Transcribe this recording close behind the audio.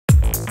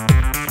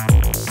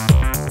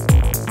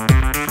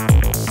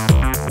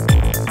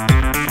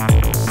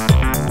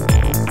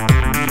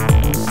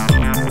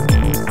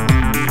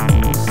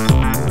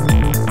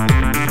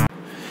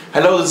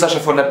this is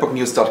Sasha from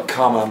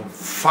netbooknews.com. I'm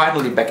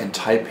finally back in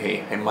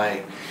Taipei, in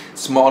my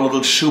small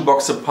little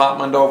shoebox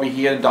apartment over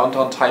here in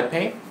downtown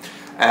Taipei.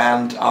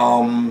 And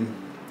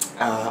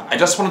I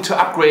just wanted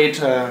to upgrade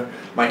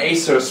my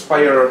Acer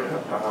Aspire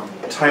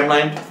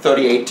Timeline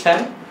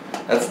 3810.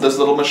 That's this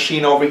little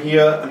machine over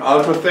here, an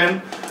ultra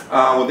thin,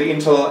 with the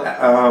Intel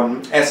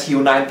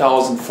SU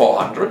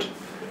 9400.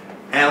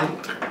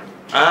 And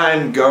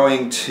I'm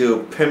going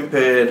to pimp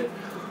it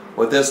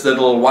with this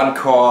little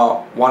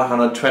Runcore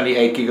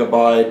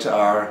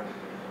 128GB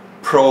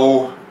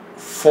Pro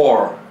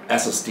 4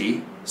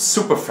 SSD,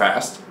 super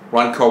fast.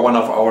 Runcore, one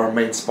of our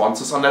main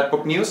sponsors on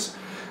Netbook News.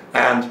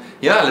 And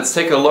yeah, let's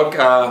take a look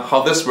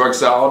how this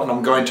works out. And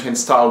I'm going to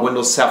install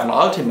Windows 7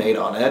 Ultimate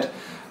on it.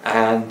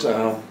 And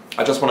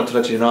I just wanted to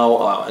let you know,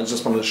 I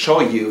just wanted to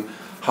show you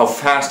how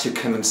fast you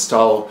can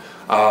install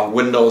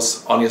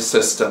Windows on your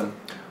system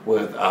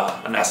with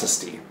an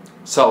SSD.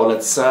 So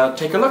let's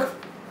take a look.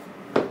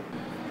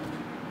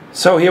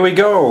 So here we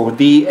go,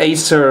 the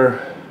Acer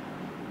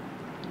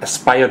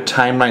Aspire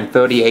Timeline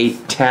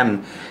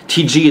 3810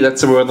 TG.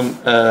 That's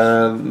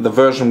the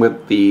version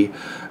with the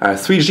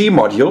 3G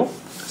module,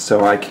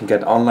 so I can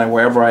get online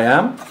wherever I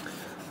am.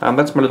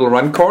 That's my little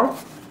Runcore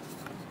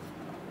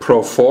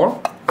Pro 4,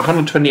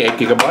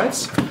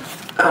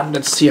 128GB. And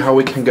let's see how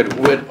we can get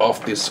rid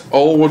of this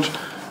old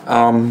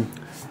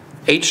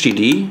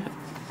HDD.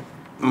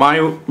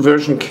 My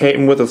version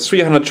came with a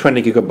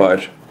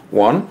 320GB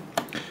one.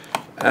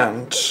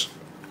 And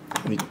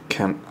we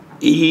can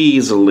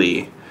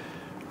easily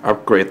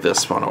upgrade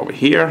this one over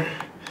here.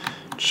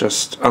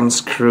 Just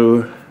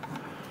unscrew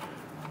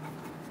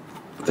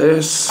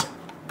this,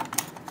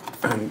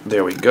 and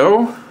there we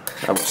go.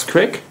 That was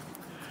quick.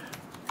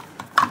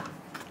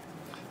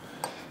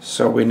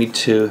 So we need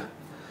to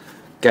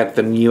get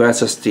the new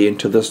SSD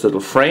into this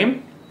little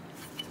frame.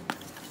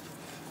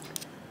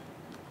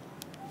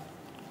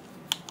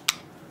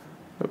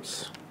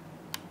 Oops.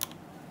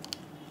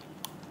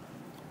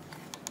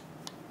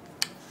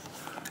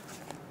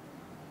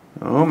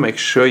 Oh, make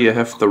sure you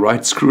have the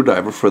right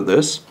screwdriver for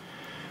this.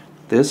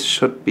 This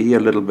should be a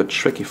little bit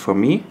tricky for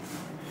me.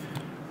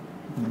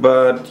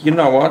 But you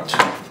know what?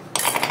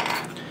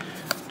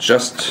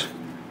 Just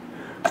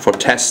for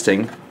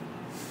testing,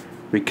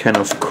 we can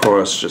of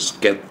course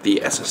just get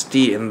the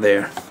SSD in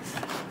there.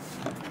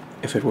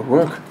 If it would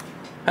work.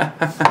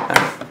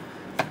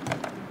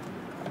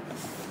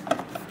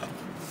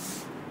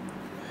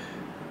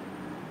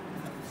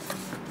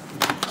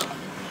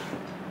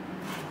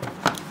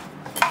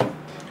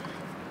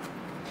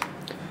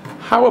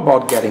 How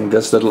about getting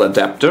this little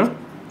adapter?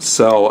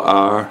 So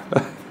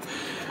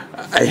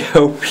I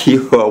hope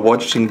you are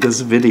watching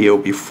this video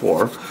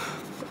before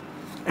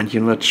and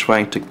you're not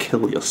trying to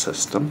kill your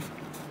system.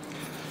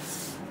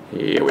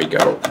 Here we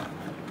go.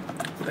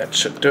 That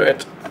should do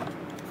it.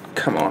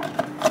 Come on.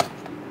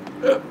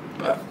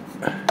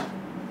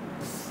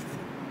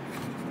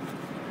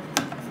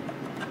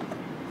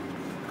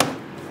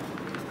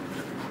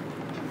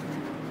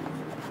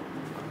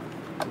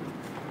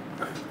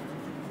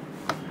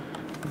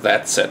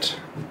 That's it.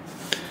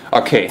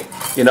 Okay,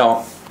 you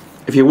know,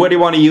 if you really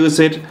want to use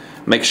it,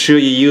 make sure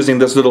you're using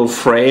this little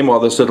frame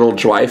or this little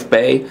drive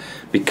bay,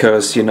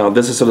 because you know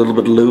this is a little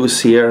bit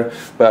loose here,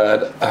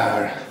 but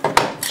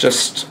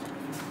just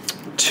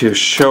to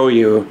show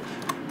you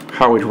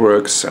how it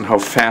works and how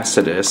fast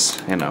it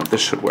is, you know,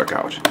 this should work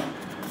out.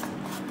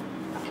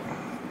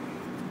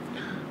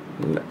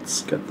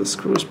 Let's get the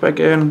screws back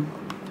in.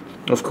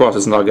 Of course,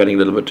 it's now getting a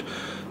little bit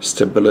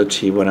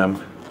stability when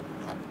I'm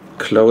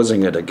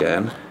closing it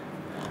again,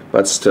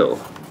 but still,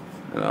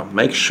 you know,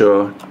 make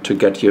sure to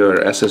get your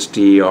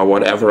SSD or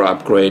whatever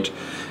upgrade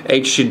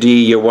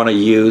HDD you want to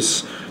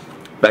use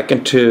back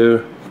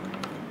into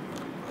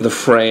the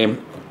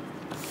frame,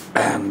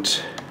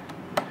 and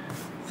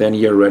then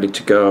you're ready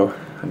to go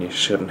and you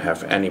shouldn't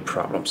have any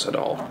problems at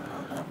all.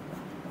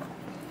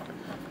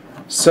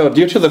 So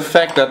due to the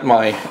fact that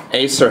my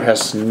Acer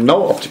has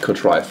no optical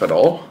drive at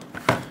all,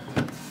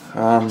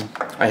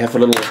 I have a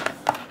little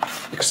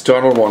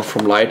external one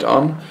from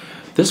Light-On.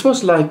 This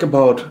was like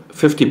about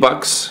 50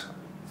 bucks,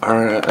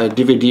 a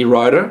DVD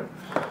writer.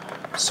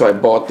 So I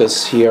bought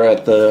this here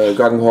at the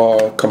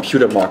Runcore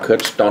computer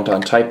market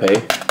downtown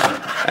Taipei,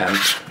 and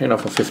you know,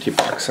 for 50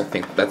 bucks I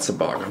think that's a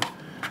bargain.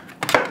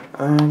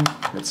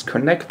 Let's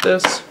connect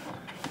this,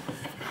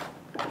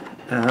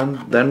 and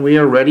then we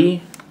are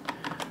ready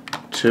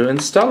to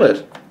install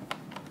it.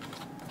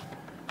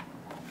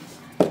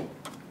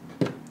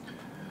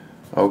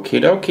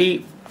 Okie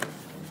dokie.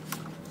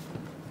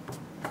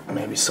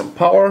 Maybe some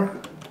power.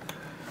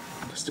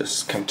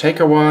 This can take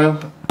a while,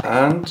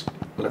 and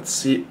let's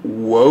see.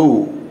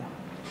 Whoa!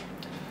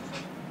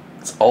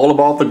 It's all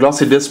about the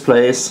glossy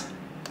displays.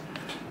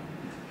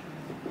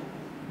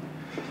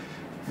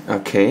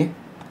 Okay.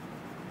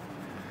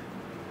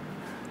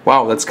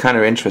 Wow, that's kind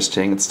of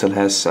interesting. It still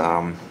has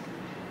I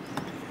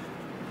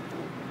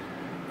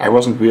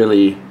wasn't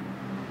really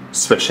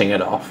switching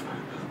it off,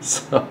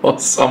 so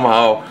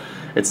somehow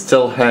it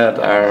still had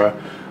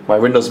my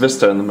Windows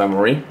Vista in the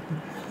memory.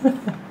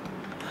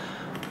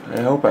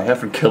 I hope I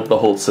haven't killed the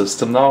whole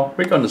system now.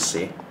 We're gonna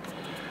see.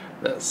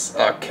 This,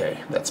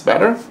 okay, that's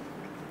better.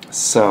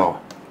 So,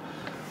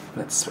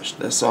 let's switch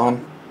this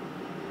on.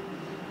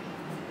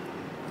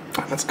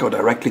 Let's go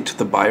directly to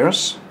the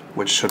BIOS,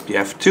 which should be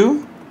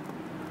F2.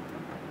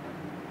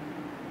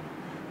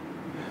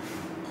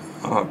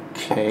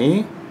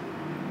 Okay.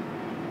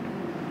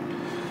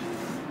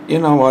 You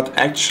know what?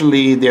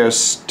 Actually, there's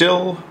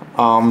still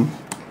a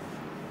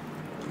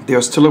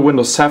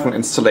Windows 7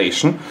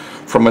 installation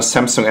from a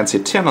Samsung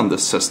NC10 on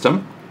this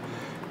system.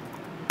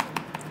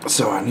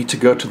 So I need to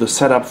go to the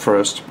setup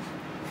first,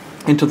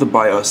 into the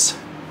BIOS.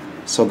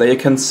 So there you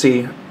can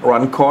see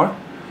Runcore.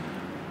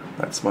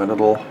 That's my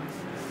little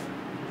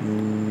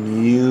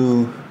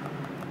new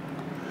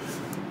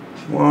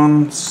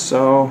one.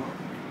 So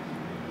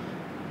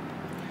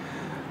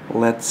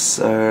let's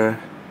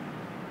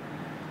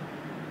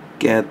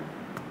get,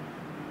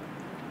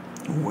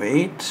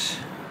 wait,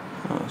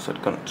 how is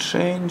that gonna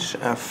change?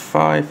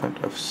 F5 and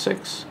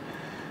F6.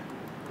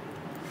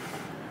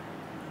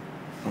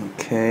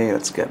 Okay,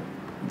 let's get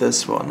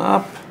this one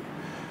up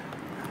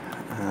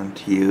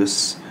and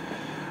use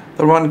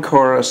the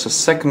Runcore as a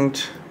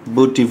second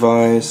boot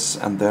device,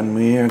 and then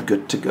we're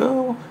good to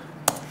go.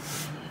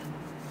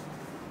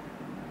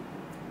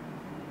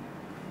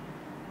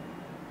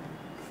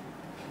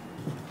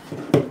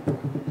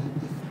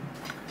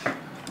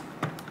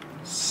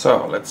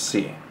 So let's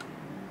see.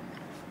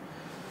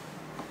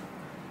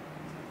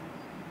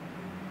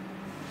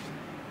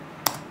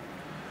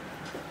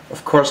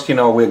 Of course, you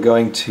know, we're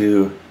going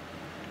to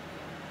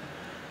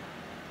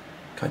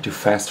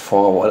fast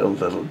forward a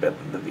little bit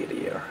in the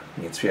video.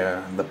 Means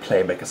the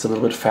playback is a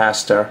little bit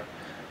faster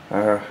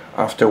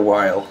after a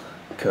while,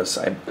 because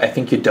I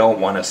think you don't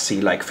want to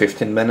see like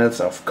 15 minutes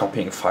of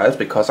copying files,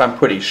 because I'm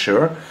pretty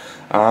sure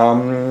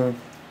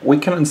we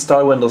can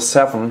install Windows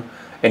 7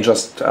 in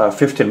just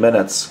 15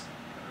 minutes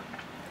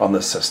on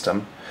the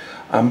system.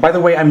 By the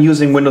way, I'm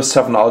using Windows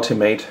 7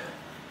 Ultimate,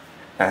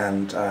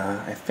 and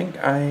I think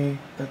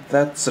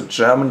that's a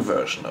German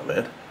version of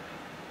it.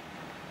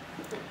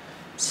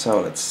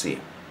 So let's see.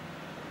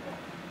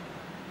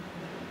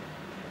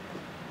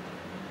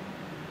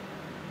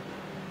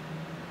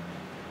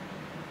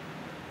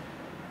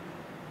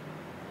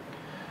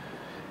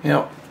 You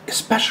know,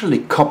 especially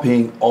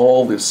copying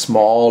all these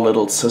small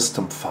little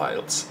system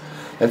files.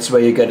 That's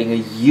where you're getting a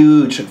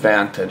huge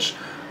advantage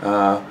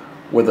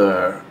with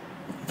a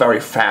very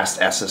fast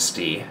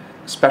SSD.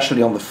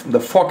 Especially on the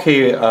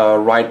 4K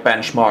write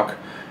benchmark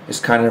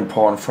is kind of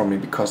important for me,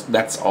 because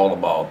that's all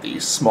about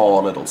these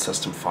small little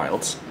system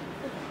files.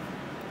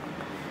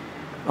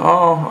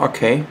 Oh,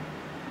 okay.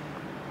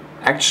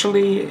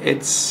 Actually,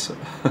 it's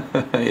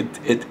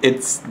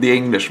it's the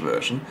English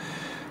version,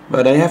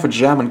 but I have a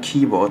German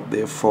keyboard,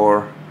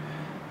 therefore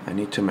I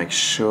need to make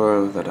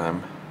sure that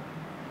I'm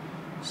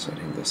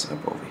setting this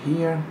up over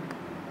here.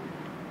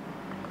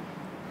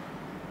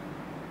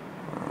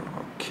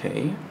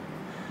 Okay.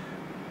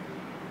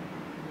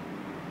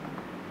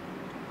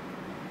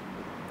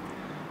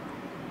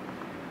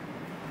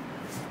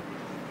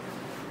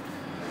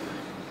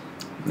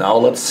 Now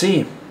let's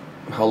see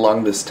how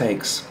long this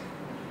takes.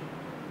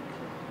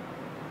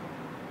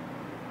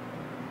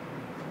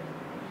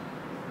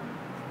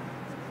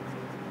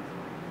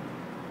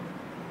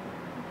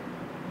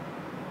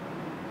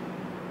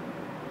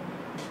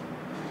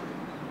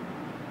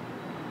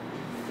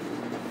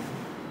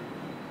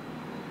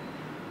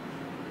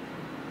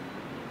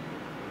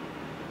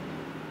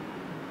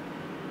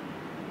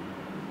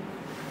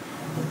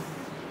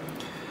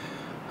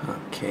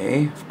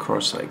 Okay, of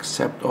course I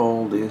accept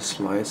all these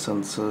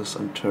licenses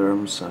and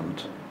terms,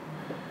 and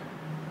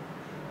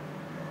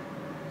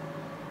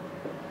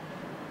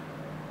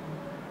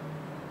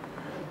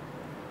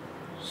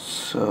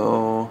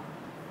so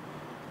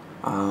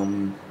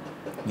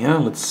yeah,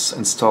 let's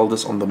install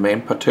this on the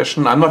main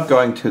partition. I'm not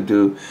going to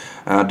do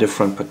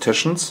different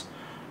partitions.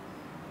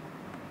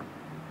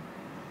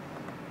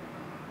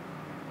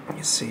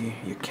 You see,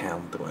 you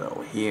can do it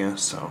over here,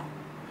 so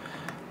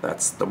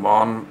that's the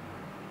one.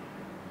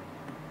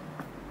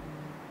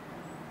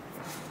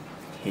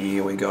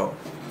 Here we go.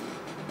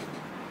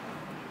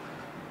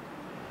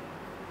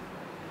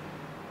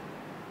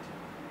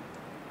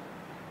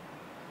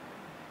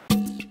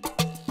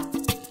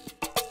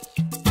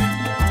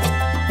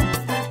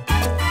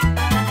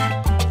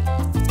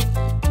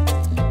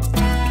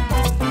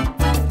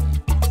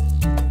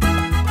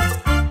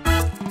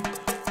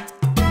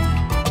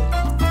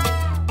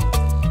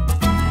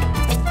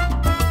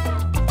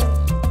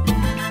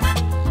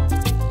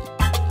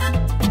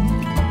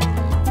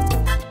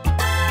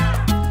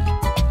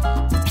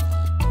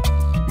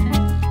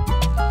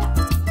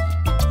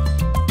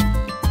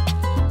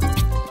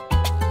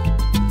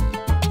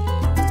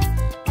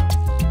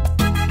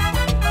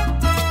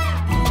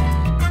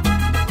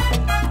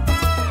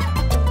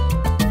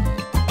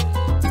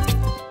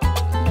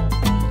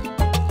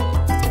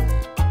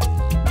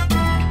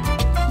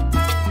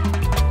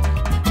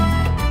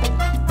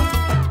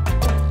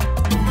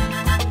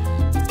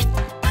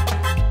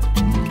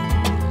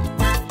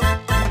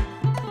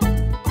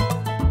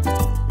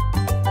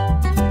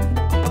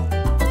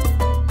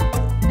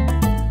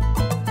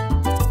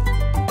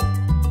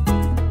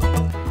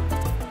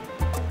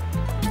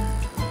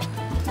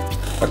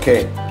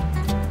 Okay,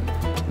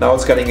 now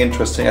it's getting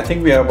interesting. I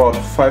think we are about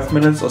 5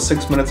 minutes or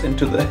 6 minutes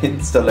into the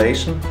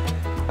installation.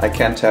 I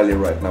can't tell you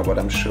right now, but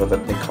I'm sure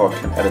that Nicole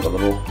can edit a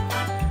little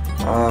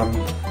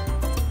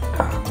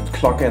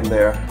clock in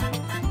there.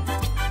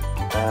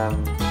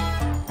 And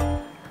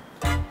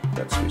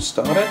let's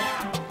restart it.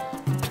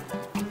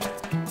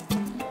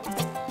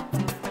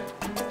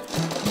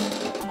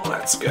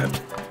 That's good.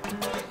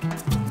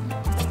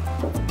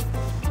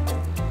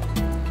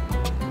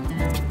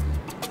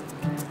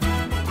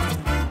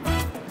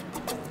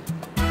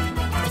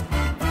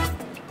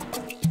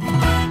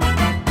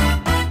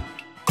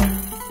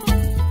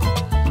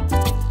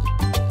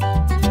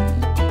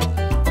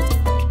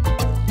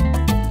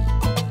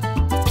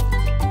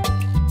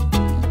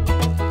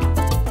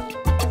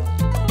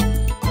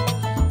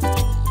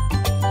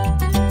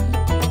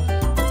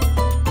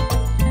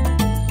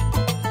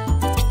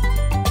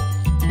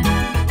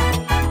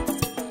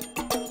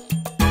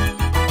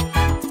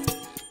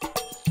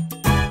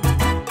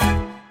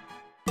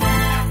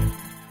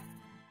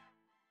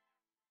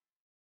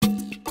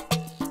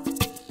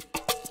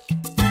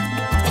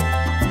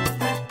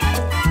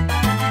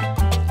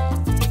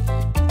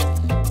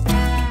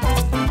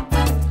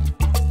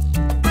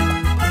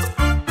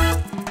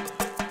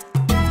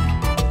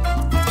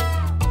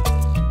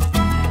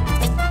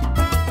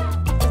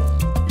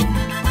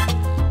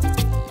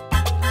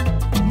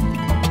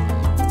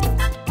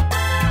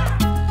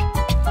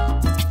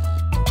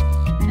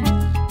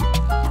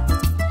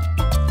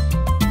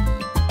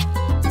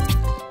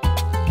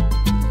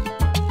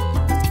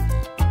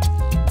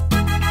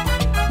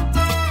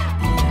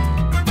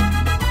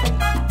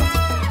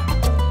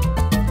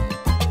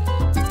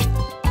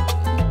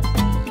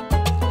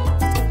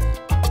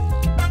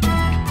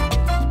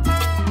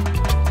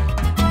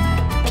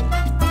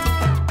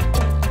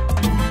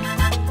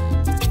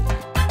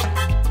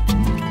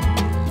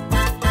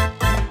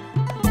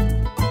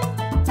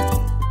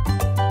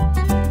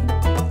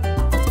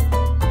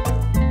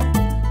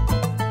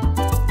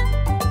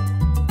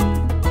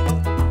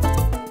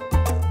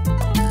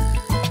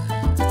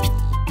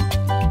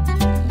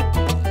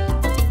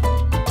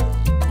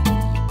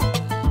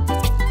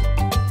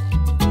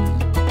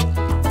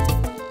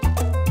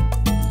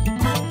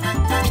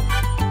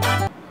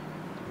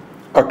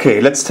 Okay,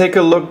 let's take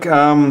a look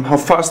how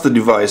fast the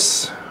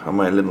device on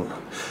my little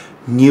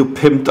new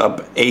pimped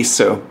up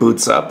Acer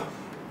boots up.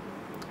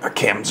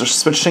 Okay, I'm just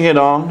switching it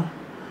on.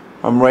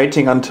 I'm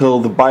waiting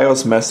until the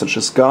BIOS message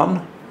is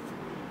gone.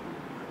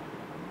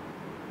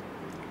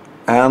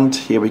 And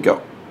here we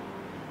go.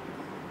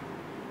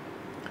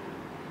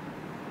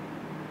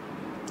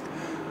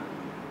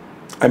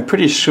 I'm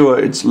pretty sure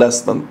it's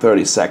less than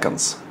 30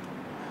 seconds.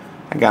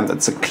 Again,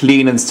 that's a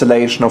clean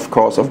installation, of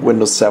course, of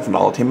Windows 7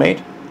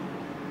 Ultimate.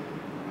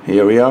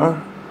 Here we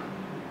are.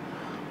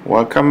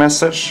 Welcome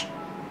message.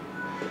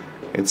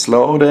 It's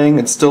loading,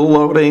 it's still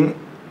loading.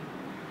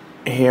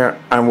 Here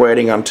I'm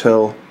waiting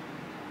until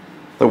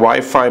the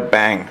Wi-Fi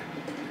bang.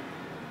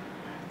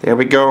 There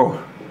we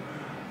go.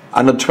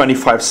 Under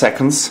 25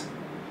 seconds,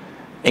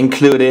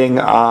 including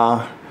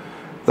the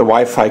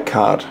Wi-Fi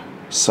card.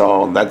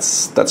 So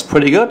that's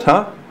pretty good,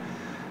 huh?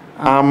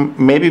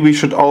 Maybe we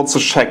should also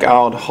check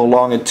out how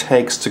long it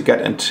takes to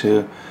get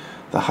into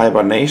the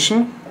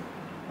hibernation.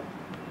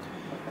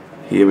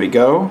 Here we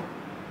go.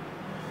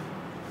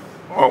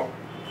 Oh,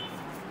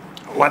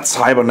 let's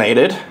hibernate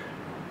it.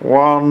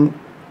 1,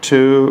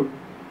 2,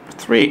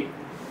 3.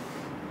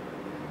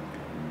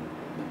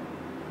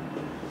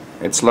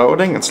 It's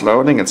loading, it's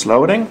loading, it's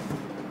loading.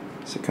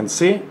 As you can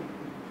see.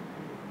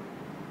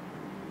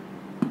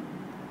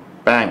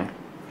 Bang.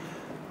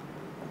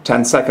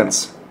 10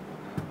 seconds.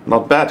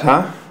 Not bad,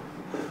 huh?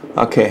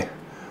 Okay,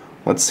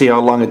 let's see how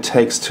long it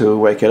takes to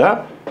wake it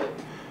up.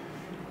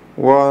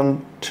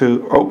 1,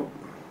 2, oh.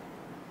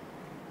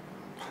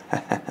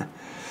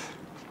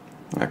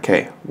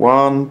 Okay,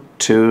 1,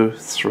 2,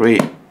 3.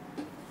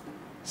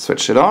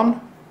 Switch it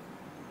on.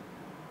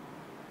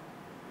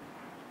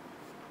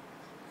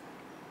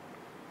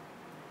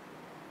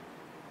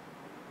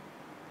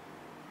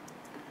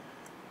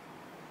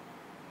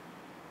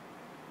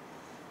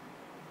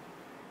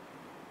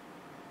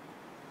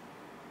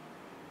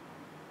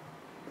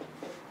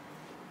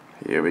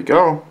 Here we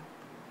go.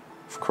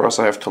 Of course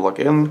I have to log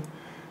in.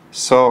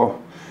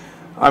 So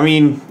I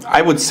mean,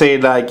 I would say,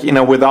 like, you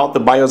know, without the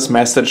BIOS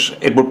message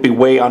it would be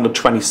way under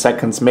 20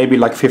 seconds, maybe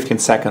like 15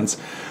 seconds.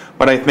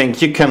 But I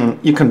think you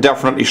can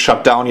definitely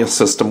shut down your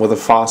system with a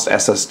fast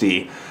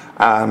SSD.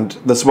 And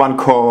this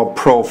Runcore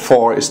Pro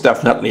 4 is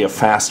definitely a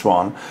fast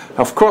one.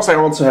 Of course I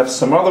also have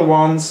some other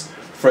ones.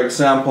 For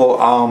example,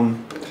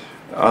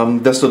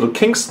 this little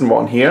Kingston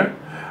one here.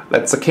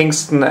 That's a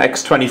Kingston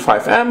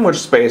X25M, which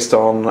is based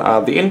on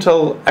the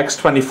Intel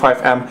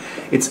X25M.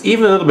 It's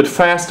even a little bit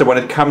faster when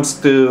it comes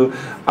to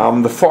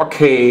the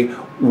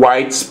 4K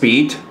wide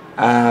speed.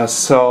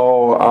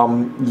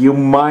 So you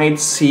might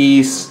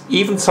see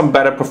even some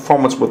better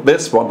performance with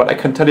this one, but I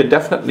can tell you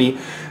definitely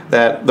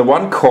that the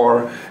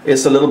Runcore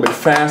is a little bit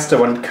faster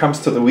when it comes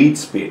to the read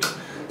speed.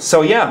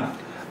 So yeah,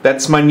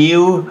 that's my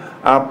new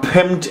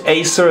pimped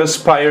Acer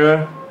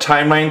Aspire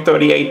Timeline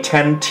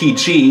 3810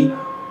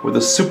 TG with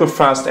a super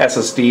fast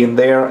SSD in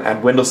there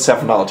and Windows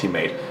 7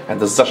 Ultimate. And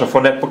this is Sasha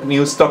for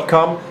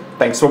netbooknews.com.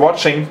 Thanks for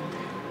watching.